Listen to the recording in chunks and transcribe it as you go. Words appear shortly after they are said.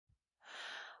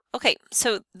Okay,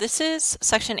 so this is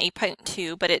section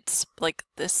 8.2, but it's like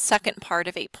the second part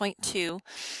of 8.2.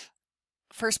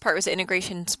 First part was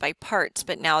integrations by parts,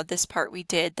 but now this part we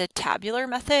did the tabular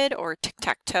method, or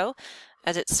tic-tac-toe,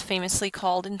 as it's famously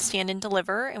called in Stand and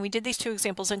Deliver, and we did these two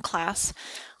examples in class.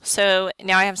 So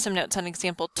now I have some notes on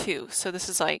example 2. So this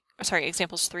is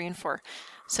examples 3 and 4.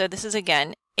 So this is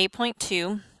again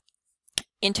 8.2,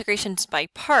 integrations by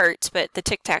parts, but the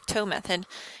tic-tac-toe method,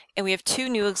 and we have two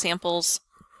new examples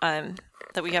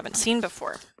that we haven't seen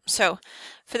before. So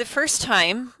for the first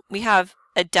time, we have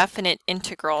a definite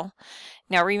integral.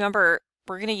 Now remember,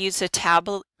 we're going to use a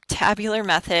tabular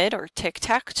method, or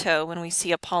tic-tac-toe, when we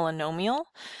see a polynomial.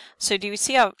 So do you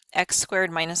see how x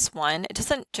squared minus 1? It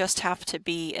doesn't just have to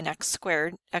be an x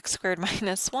squared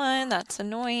minus 1. That's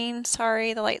annoying.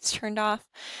 Sorry, the light's turned off.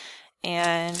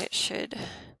 And it should,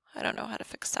 I don't know how to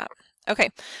fix that. Okay,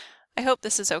 I hope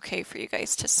this is okay for you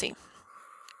guys to see.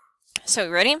 So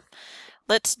ready?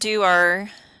 Let's do our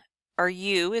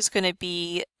u is going to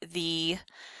be the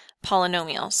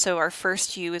polynomial. So our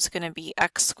first u is going to be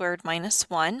x squared minus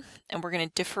 1, and we're going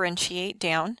to differentiate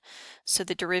down. So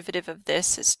the derivative of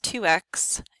this is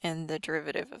 2x, and the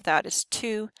derivative of that is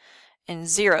 2 and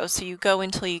 0. So you go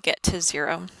until you get to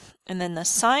 0. And then the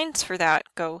signs for that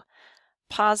go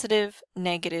positive,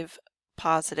 negative,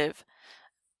 positive,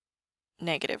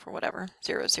 negative, or whatever,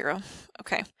 0, 0.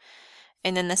 Okay.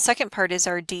 And then the second part is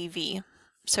our dv.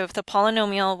 So if the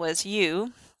polynomial was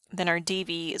u, then our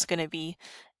dv is going to be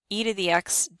e to the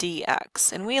x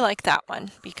dx. And we like that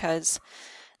one because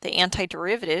the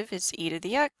antiderivative is e to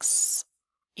the x,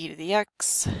 e to the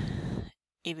x,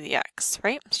 e to the x,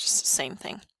 right? It's just the same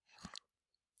thing.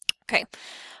 Okay,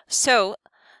 so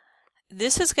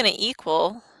this is going to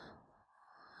equal,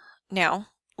 now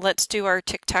let's do our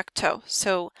tic-tac-toe.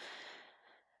 So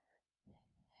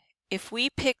if we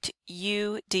picked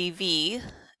u dv,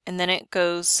 and then it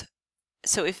goes,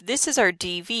 so if this is our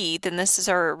dv, then this is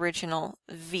our original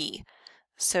v.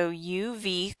 So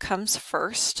uv comes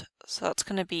first, so that's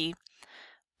going to be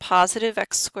positive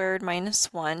x squared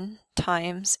minus 1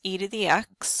 times e to the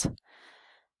x.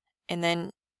 And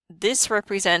then this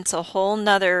represents a whole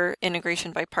nother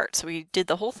integration by parts. So we did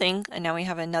the whole thing, and now we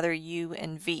have another u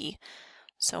and v.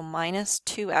 So minus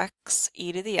 2x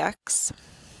e to the x.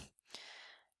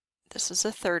 This is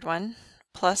the third one,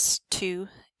 plus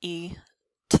 2e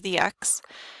to the x.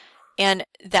 And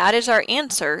that is our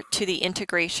answer to the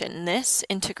integration. This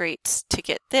integrates to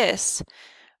get this,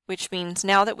 which means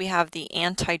now that we have the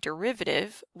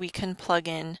antiderivative, we can plug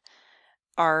in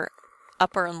our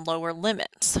upper and lower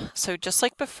limits. So just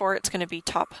like before, it's going to be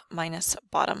top minus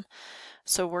bottom.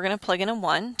 So we're going to plug in a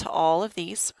 1 to all of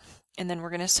these, and then we're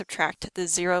going to subtract the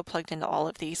 0 plugged into all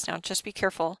of these. Now just be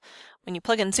careful. When you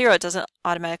plug in 0, it doesn't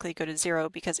automatically go to 0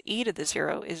 because e to the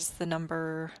 0 is the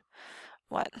number,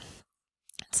 what?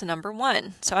 It's the number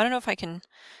 1. So I don't know if I can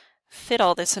fit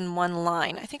all this in one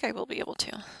line. I think I will be able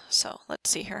to. So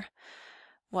let's see here.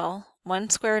 Well,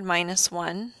 1 squared minus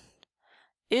 1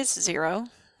 is 0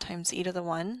 times e to the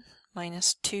 1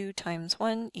 minus 2 times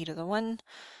 1 e to the 1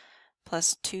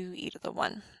 plus 2 e to the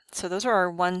 1. So those are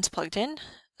our 1's plugged in.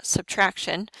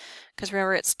 Subtraction, because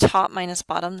remember it's top minus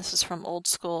bottom. This is from old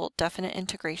school definite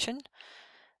integration.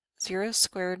 0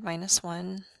 squared minus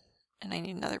 1, and I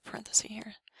need another parenthesis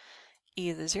here.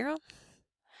 E to the 0,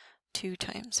 2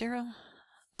 times 0.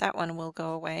 That one will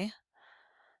go away.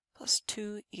 Plus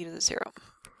 2 e to the 0.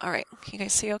 All right, can you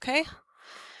guys see okay?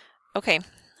 Okay,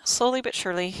 slowly but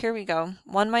surely, here we go.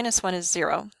 1 minus 1 is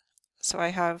 0. So I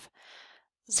have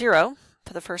 0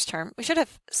 for the first term. We should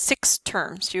have 6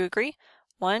 terms. Do you agree?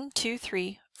 1, 2,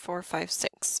 3, 4, 5,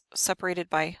 6, separated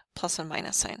by plus and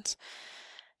minus signs.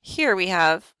 Here we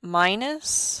have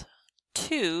minus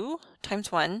 2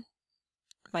 times 1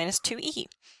 minus 2e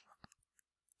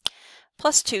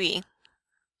plus 2e.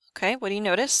 Okay, what do you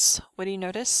notice? What do you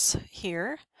notice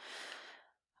here?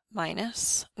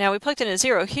 Minus. Now we plugged in a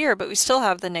 0 here, but we still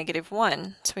have the negative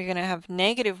 1. So we're going to have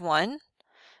negative 1,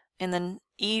 and then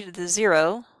e to the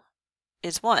 0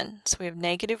 is 1. So we have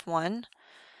negative 1,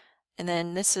 and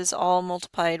then this is all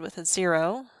multiplied with a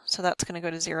 0, so that's going to go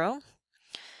to 0.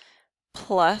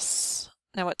 Plus,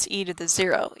 now what's e to the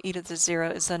 0? E to the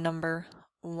 0 is the number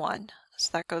 1, so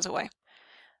that goes away.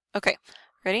 Okay,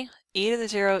 ready? E to the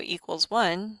 0 equals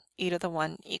 1, e to the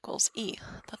 1 equals e.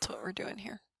 That's what we're doing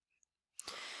here.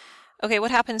 Okay, what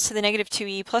happens to the negative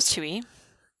 2e plus 2e?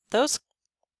 Those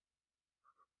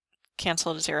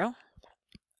cancel to 0.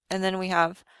 And then we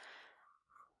have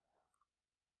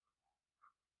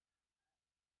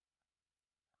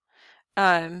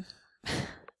a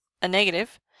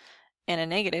negative and a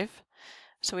negative.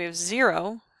 So we have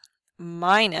 0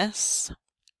 minus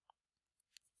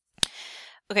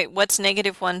Okay, what's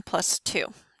 -1 plus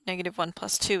 2? -1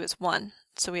 plus 2 is 1.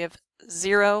 So we have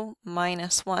 0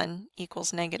 minus 1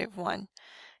 equals -1.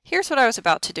 Here's what I was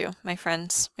about to do, my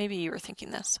friends. Maybe you were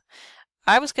thinking this.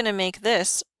 I was going to make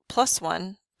this plus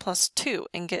 1 plus 2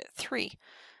 and get 3.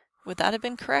 Would that have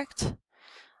been correct?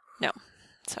 No.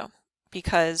 So,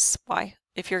 because why?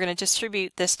 If you're going to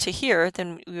distribute this to here,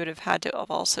 then we would have had to have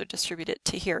also distributed it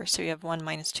to here. So you have 1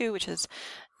 minus 2, which is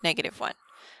 -1.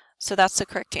 So that's the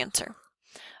correct answer.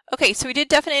 Okay, so we did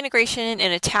definite integration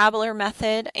in a tabular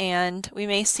method, and we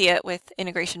may see it with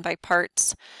integration by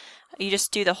parts. You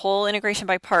just do the whole integration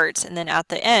by parts, and then at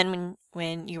the end,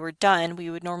 when you were done, we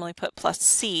would normally put plus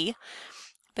C,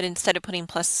 but instead of putting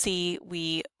plus C,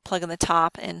 we plug in the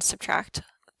top and subtract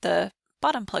the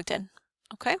bottom plugged in.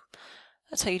 Okay,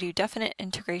 that's how you do definite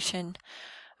integration.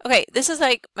 Okay, this is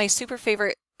like my super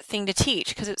favorite thing to teach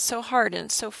because it's so hard and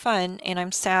it's so fun, and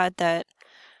I'm sad that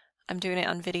I'm doing it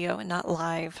on video and not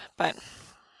live, but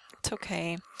it's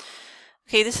okay.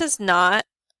 Okay, this is not,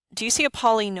 do you see a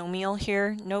polynomial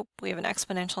here? Nope, we have an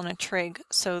exponential and a trig.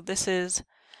 So this is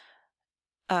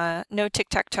no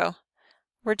tic-tac-toe.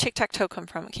 Where'd tic-tac-toe come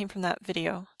from? It came from that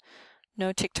video.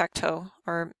 No tic-tac-toe.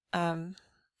 Or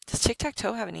does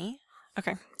tic-tac-toe have an E?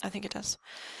 Okay, I think it does.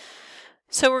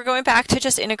 So we're going back to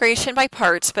just integration by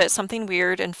parts, but something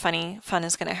weird and fun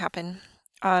is going to happen.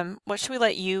 What should we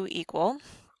let u equal?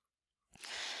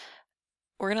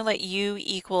 We're going to let u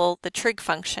equal the trig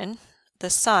function, the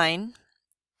sine,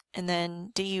 and then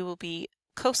du will be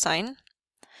cosine,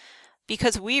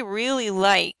 because we really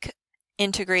like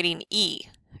integrating e,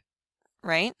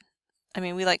 right? I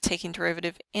mean, we like taking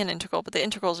derivative and integral, but the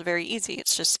integral is very easy.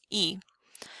 It's just e.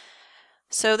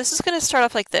 So this is going to start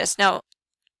off like this. Now,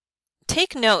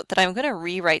 take note that I'm going to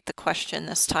rewrite the question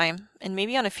this time, and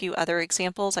maybe on a few other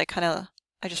examples, I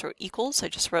just wrote equals. I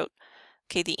just wrote,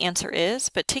 okay, the answer is,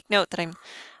 but take note that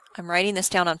I'm writing this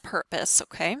down on purpose,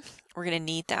 okay? We're going to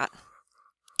need that.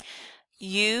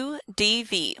 U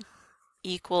dv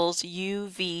equals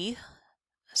uv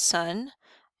sun,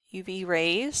 uv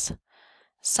rays,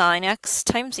 sine x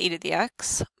times e to the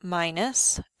x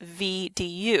minus v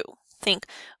du. Think,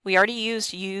 we already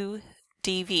used u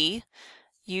dv,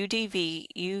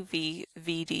 uv,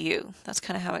 v du. That's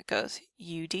kind of how it goes.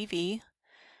 U dv,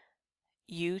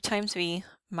 u times v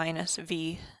minus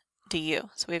v du.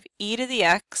 So we have e to the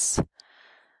x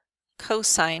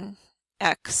cosine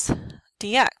x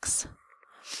dx.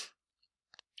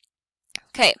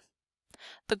 Okay,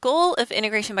 the goal of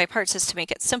integration by parts is to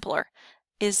make it simpler.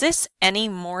 Is this any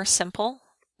more simple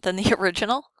than the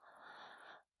original?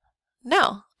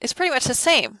 No, it's pretty much the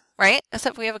same, right?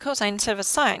 Except we have a cosine instead of a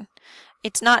sine.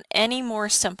 It's not any more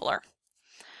simpler.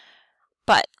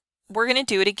 But we're going to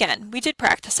do it again. We did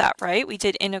practice that, right? We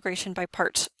did integration by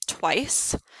parts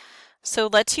twice. So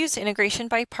let's use integration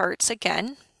by parts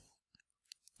again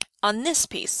on this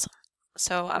piece.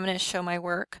 So I'm going to show my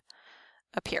work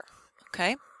up here,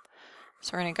 okay?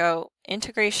 So we're going to go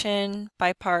integration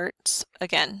by parts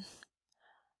again.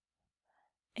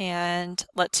 And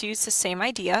let's use the same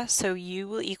idea. So u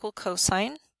will equal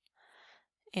cosine,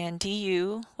 and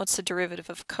du, what's the derivative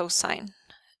of cosine?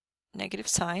 Negative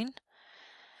sine.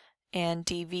 And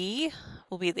dv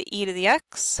will be the e to the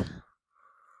x,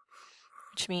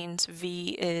 which means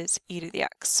v is e to the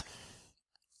x.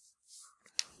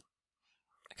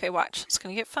 Okay, watch. It's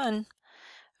going to get fun.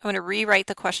 I'm going to rewrite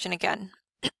the question again.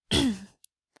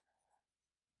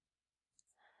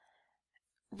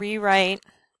 Rewrite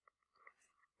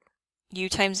u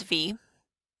times v.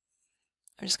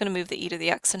 I'm just going to move the e to the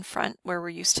x in front where we're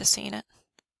used to seeing it.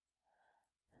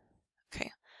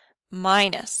 Okay,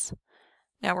 minus.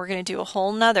 Now we're going to do a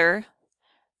whole nother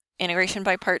integration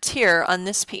by parts here on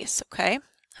this piece, okay?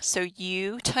 So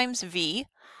u times v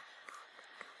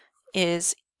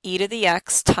is e to the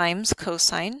x times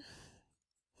cosine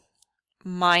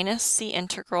minus the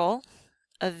integral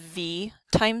of v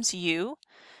times u.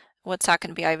 What's that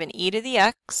going to be? I have an e to the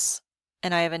x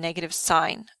and I have a negative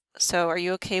sign. So are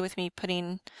you okay with me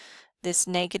putting this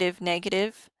negative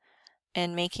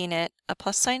and making it a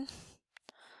plus sign?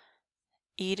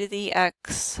 E to the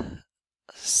x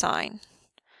sign.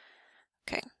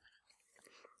 Okay.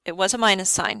 It was a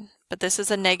minus sign, but this is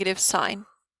a negative sign.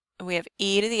 We have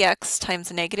e to the x times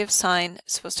the negative sign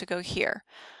supposed to go here,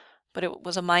 but it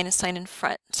was a minus sign in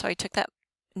front. So I took that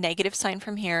negative sign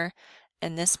from here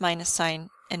and this minus sign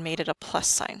and made it a plus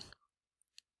sign.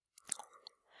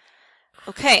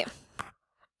 Okay,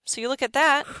 so you look at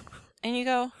that and you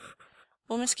go,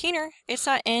 well, Miss Keener, it's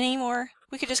not anymore.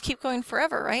 We could just keep going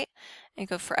forever, right? And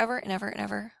go forever and ever and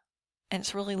ever, and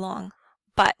it's really long.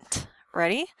 But,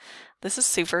 ready? This is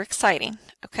super exciting.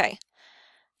 Okay,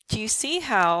 do you see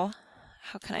how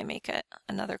can I make it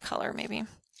another color maybe?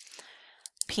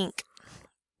 Pink.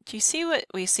 Do you see what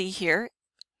we see here?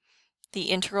 The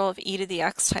integral of e to the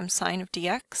x times sine of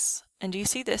dx. And do you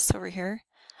see this over here?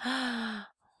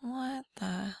 What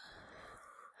the?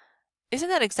 Isn't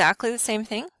that exactly the same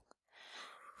thing?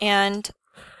 And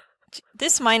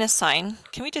this minus sign,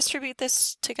 can we distribute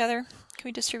this together? Can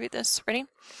we distribute this? Ready?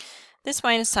 This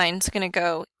minus sign is going to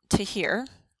go to here.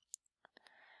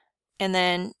 And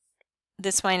then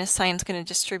this minus sign is going to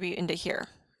distribute into here.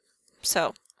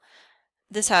 So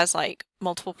this has like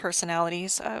multiple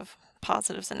personalities of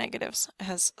positives and negatives. It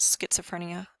has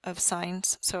schizophrenia of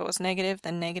signs. So it was negative,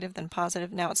 then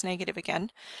positive. Now it's negative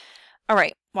again. All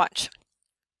right, watch.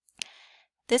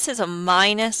 This is a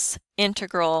minus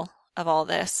integral of all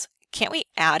this. Can't we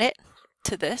add it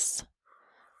to this?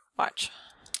 Watch.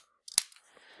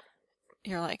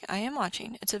 You're like, I am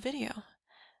watching. It's a video.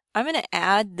 I'm going to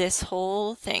add this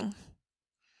whole thing.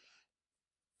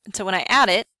 And so when I add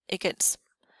it, it gets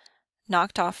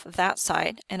knocked off of that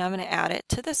side, and I'm going to add it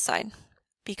to this side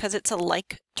because it's a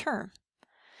like term.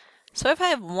 So if I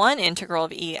have one integral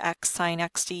of ex sine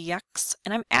x dx,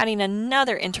 and I'm adding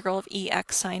another integral of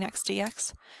ex sine x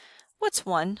dx, what's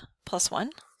 1 plus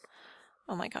 1?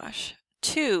 Oh my gosh.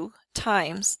 2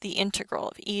 times the integral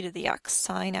of e to the x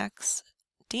sine x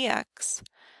dx.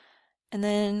 And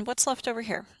then what's left over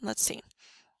here? Let's see.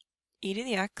 E to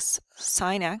the x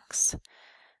sine x.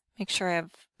 Make sure I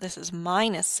have, this is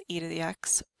minus e to the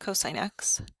x cosine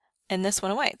x. And this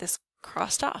went away. This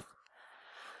crossed off.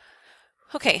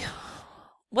 Okay,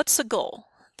 what's the goal?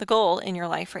 The goal in your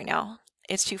life right now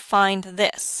is to find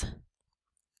this.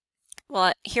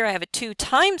 Well, here I have a 2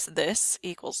 times this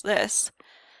equals this.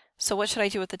 So what should I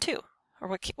do with the 2? Or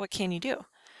what can you do?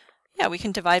 Yeah, we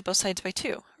can divide both sides by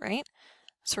 2, right?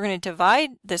 So we're going to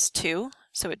divide this 2,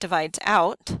 so it divides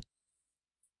out.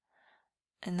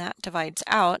 And that divides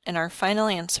out. And our final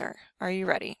answer, are you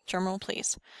ready? Drum roll,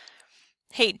 please.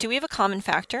 Hey, do we have a common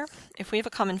factor? If we have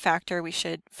a common factor, we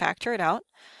should factor it out.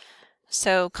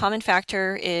 So common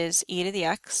factor is e to the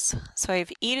x. So I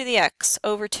have e to the x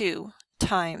over 2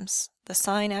 times the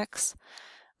sine x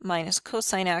minus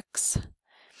cosine x.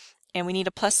 And we need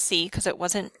a plus c because it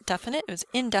wasn't definite, it was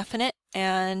indefinite.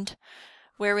 And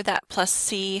where would that plus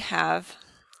c have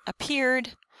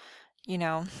appeared? You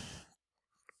know,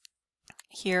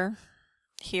 here,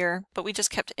 here, but we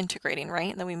just kept integrating,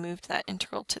 right? And then we moved that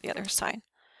integral to the other side.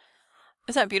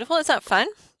 Is that beautiful? Is that fun?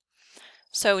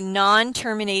 So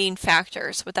non-terminating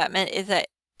factors, what that meant is that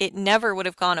it never would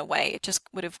have gone away. It just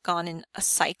would have gone in a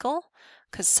cycle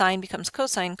because sine becomes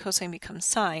cosine, cosine becomes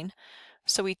sine.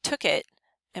 So we took it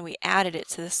and we added it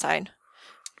to this side.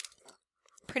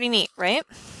 Pretty neat, right?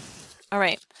 All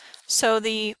right, so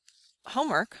the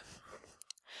homework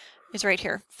is right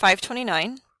here,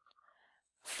 529,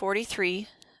 43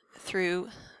 through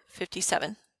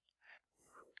 57.